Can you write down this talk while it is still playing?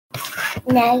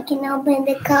Now you can open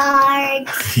the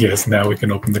cards. Yes, now we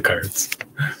can open the cards.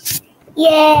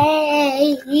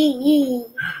 Yay!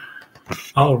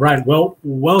 All right, well,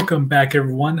 welcome back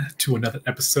everyone to another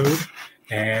episode.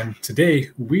 And today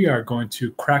we are going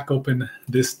to crack open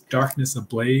this Darkness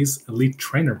Ablaze Elite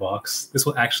Trainer box. This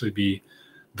will actually be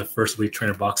the first Elite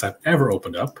Trainer box I've ever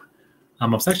opened up. I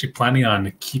was actually planning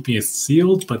on keeping it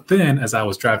sealed, but then as I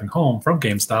was driving home from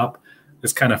GameStop,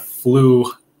 this kind of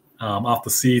flew off the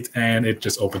seat and it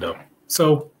just opened up.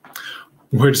 So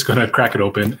we're just going to crack it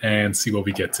open and see what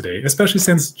we get today, especially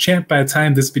since by the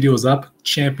time this video is up,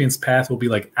 Champion's Path will be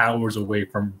like hours away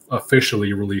from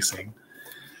officially releasing.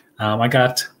 I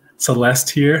got Celeste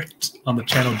here on the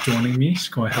channel joining me. She's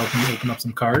going to help me open up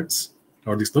some cards,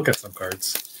 or at least look at some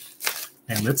cards.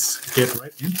 And let's get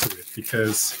right into it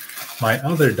because my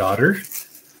other daughter,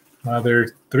 my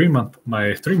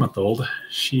three-month-old,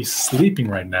 she's sleeping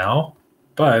right now,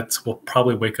 but will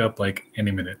probably wake up like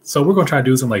any minute. So we're going to try to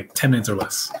do this in like 10 minutes or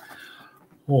less.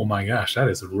 Oh my gosh, that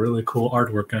is really cool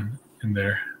artwork in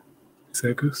there. See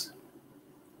that, Goose?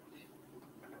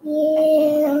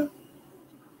 Yeah.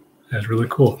 That's really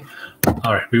cool.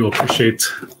 All right, we will appreciate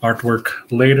artwork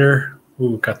later.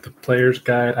 Ooh, got the player's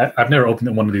guide. I've never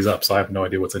opened one of these up, so I have no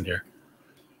idea what's in here.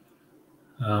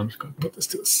 I'm just going to put this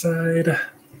to the side.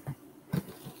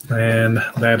 And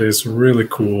that is really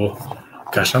cool.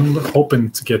 Gosh, I'm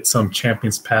hoping to get some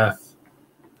Champion's Path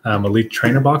Elite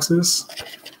Trainer boxes.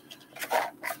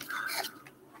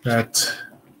 That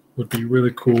would be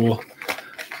really cool.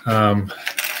 How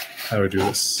do we do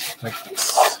this? Like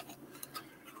this.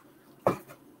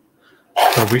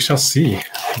 But we shall see.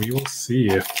 We will see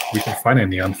if we can find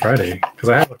any on Friday. Because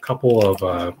I have a couple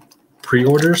of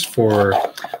pre-orders for...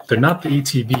 They're not the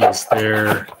ETBs.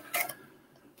 They're...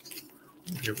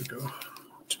 Here we go.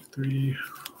 2, 3,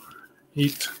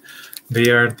 8. They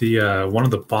are the one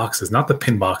of the boxes, not the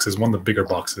pin boxes, one of the bigger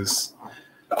boxes.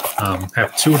 I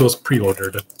have 2 of those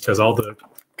pre-ordered because all the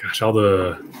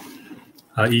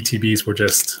ETBs were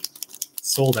just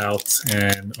sold out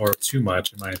or too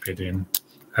much in my opinion.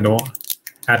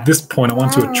 At this point, I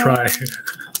want to try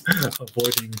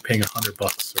avoiding paying $100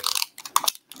 for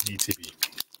an ETB.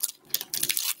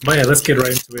 But yeah, let's get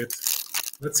right into it.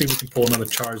 Let's see if we can pull another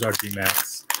Charizard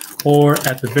VMAX, or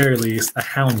at the very least, a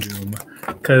Houndoom.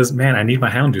 Because man, I need my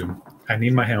Houndoom. I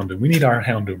need my Houndoom. We need our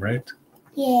Houndoom, right?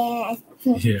 Yeah.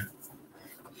 Yeah.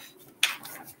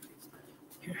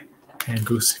 Okay. And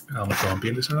Goose, I don't know if I'll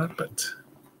be this or not, but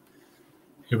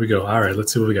here we go. All right,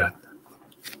 let's see what we got.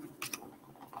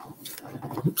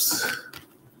 Oops.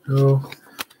 Oh.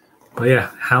 But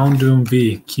yeah, Houndoom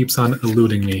V keeps on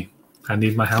eluding me. I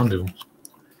need my Houndoom.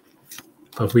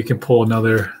 But if we can pull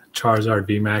another Charizard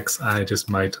VMAX, I just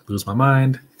might lose my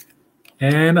mind.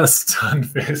 And a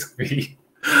Stunfisk V.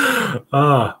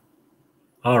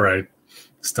 All right.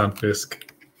 Stunfisk.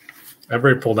 I've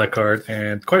already pulled that card,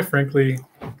 and quite frankly,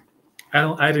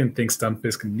 I didn't think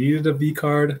Stunfisk needed a V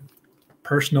card.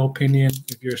 Personal opinion,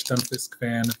 if you're a Stunfisk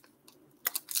fan,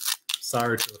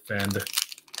 sorry to offend,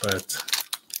 but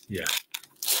yeah.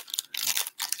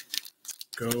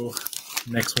 Go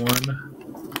next one.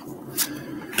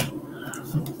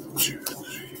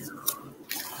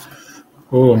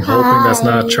 Oh, I'm hoping that's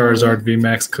not Charizard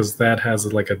VMAX because that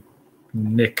has like a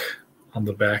nick on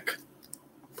the back.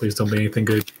 Please don't be anything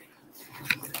good.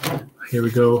 Here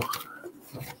we go.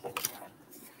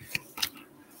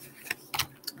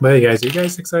 But hey guys, are you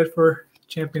guys excited for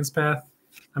Champion's Path?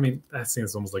 I mean, that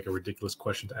seems almost like a ridiculous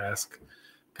question to ask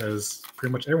because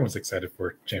pretty much everyone's excited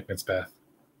for Champion's Path.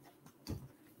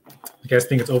 You guys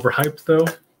think it's overhyped though?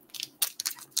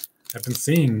 I've been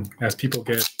seeing as people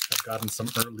have gotten some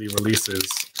early releases,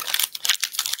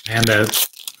 and that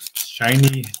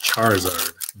shiny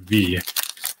Charizard V.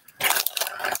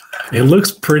 It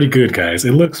looks pretty good, guys.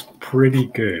 It looks pretty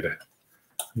good.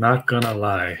 Not gonna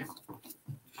lie.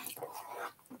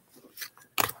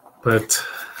 But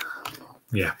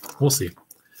yeah, we'll see. I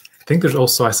think there's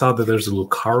also, I saw that there's a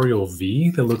Lucario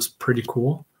V that looks pretty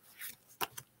cool.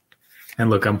 And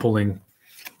look, I'm pulling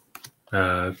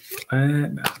Dark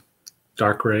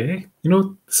Ray. You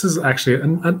know, this is actually,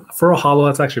 for a holo,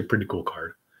 that's actually a pretty cool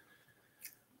card.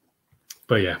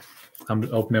 But yeah, I'm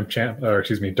opening up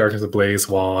Darkness Ablaze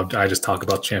while I just talk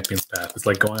about Champion's Path. It's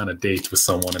like going on a date with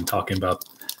someone and talking about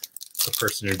the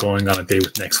person you're going on a date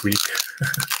with next week.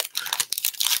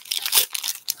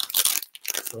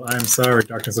 So I'm sorry,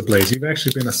 Darkness Ablaze. You've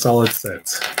actually been a solid set.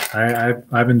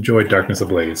 I've enjoyed Darkness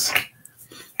Ablaze.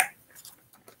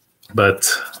 But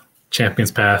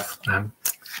Champion's Path, I'm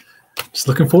just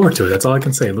looking forward to it. That's all I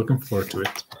can say. Looking forward to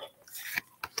it.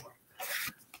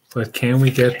 But can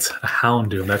we get a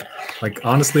Houndoom? Like,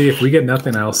 honestly, if we get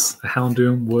nothing else, a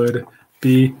Houndoom would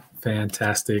be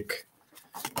fantastic.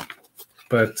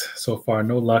 But so far,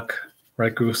 no luck.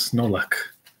 Right, Goose? No luck.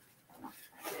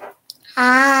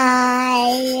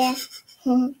 Hi.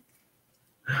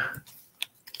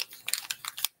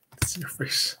 It's your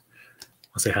face.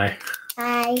 I'll say hi.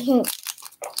 Hi.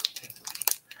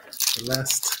 The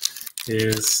last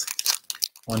is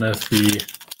one of the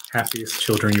happiest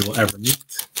children you will ever meet.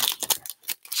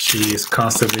 She is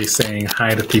constantly saying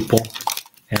hi to people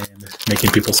and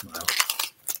making people smile.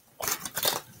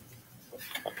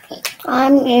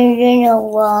 I'm eating a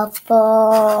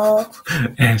waffle.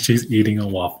 And she's eating a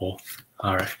waffle.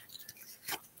 All right.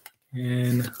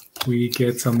 And we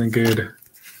get something good.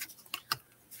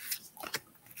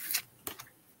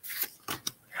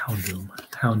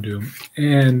 Houndoom.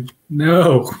 And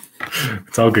no.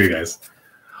 It's all good, guys.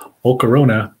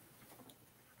 Ocarona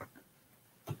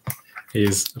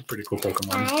is a pretty cool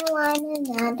Pokemon. I want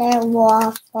another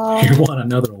waffle. You want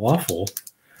another waffle?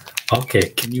 Okay,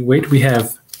 can you wait? We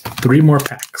have 3 more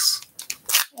packs.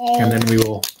 And then we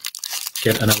will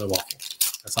get another waffle.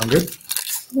 That sound good?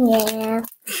 Yeah.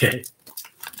 Okay.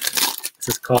 This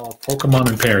is called Pokemon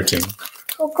and Parenting.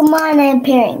 Pokemon and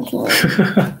parenting.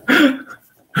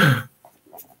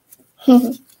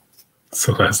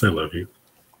 Celeste, I love you.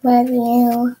 Love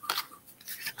you.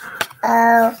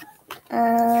 I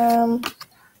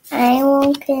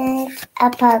will get a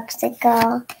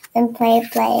popsicle and play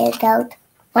Play-Doh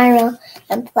tomorrow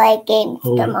and play games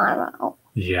tomorrow.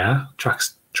 Yeah,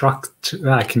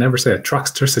 I can never say it.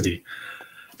 Toxtricity,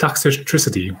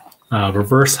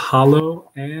 Reverse Hollow,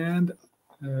 and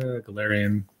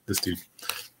Galarian. This dude.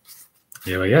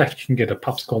 Yeah, but yeah, you can get a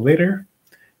popsicle later,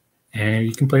 and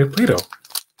you can play with Play-Doh.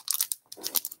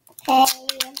 Hey,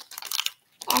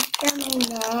 after my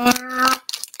nap.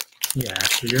 Yeah,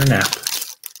 after your nap.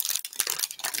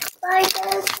 Why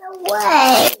goes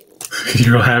away?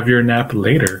 You'll have your nap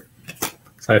later.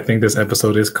 So I think this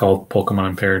episode is called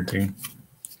Pokemon Parenting.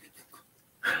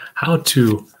 How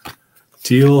to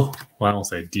deal, well, I won't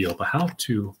say deal, but how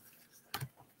to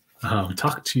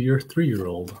talk to your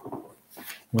 3-year-old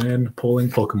when pulling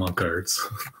Pokemon cards.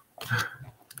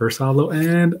 First hollow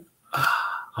and...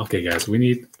 okay, guys, we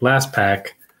need last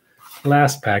pack.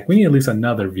 We need at least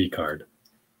another V card.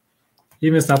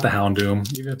 Even if it's not the Houndoom,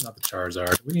 even if it's not the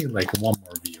Charizard, we need like one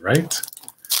more V, right?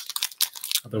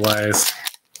 Otherwise,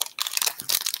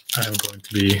 I'm going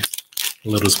to be a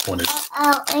little disappointed.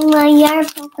 Oh, I want your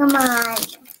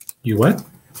Pokemon. You what?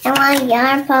 I want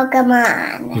your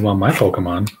Pokemon. You want my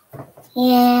Pokemon?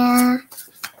 Yeah.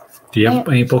 Do you have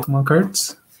any Pokemon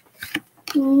cards?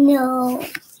 No.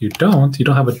 You don't? You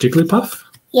don't have a Jigglypuff?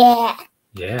 Yeah.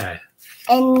 Yeah.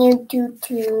 And you do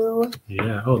too.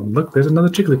 Yeah. Oh, look, there's another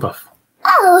Jigglypuff.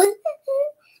 Oh.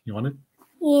 You want it?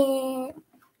 Yeah.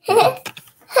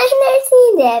 I've never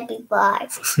seen that before.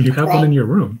 You have one in your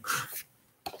room.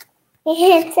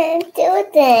 Yes, I do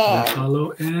that.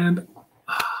 Hollow and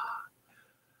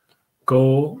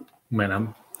go. Man,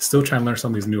 I'm still trying to learn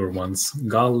some of these newer ones.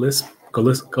 Golisopod.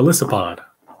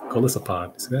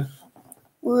 See that?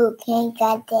 Ooh, can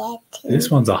got that too.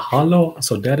 This one's a hollow,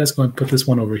 so Dada's going to put this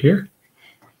one over here.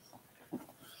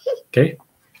 Okay.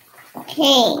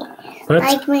 Okay. But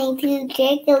Like my 2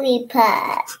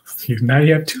 Jigglypuffs. now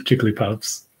you have 2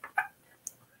 Jigglypuffs.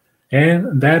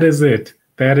 And that is it.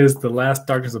 That is the last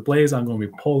Darkness Ablaze. I'm going to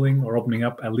be pulling or opening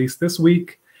up at least this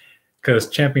week because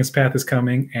Champion's Path is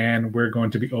coming and we're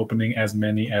going to be opening as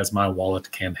many as my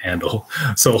wallet can handle.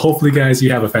 So hopefully, guys,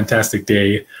 you have a fantastic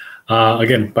day.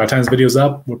 Again, by the time this video's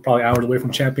up, we're probably hours away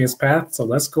from Champion's Path. So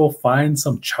let's go find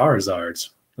some Charizards.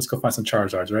 Let's go find some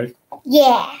Charizards, right?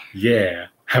 Yeah. Yeah.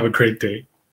 Have a great day.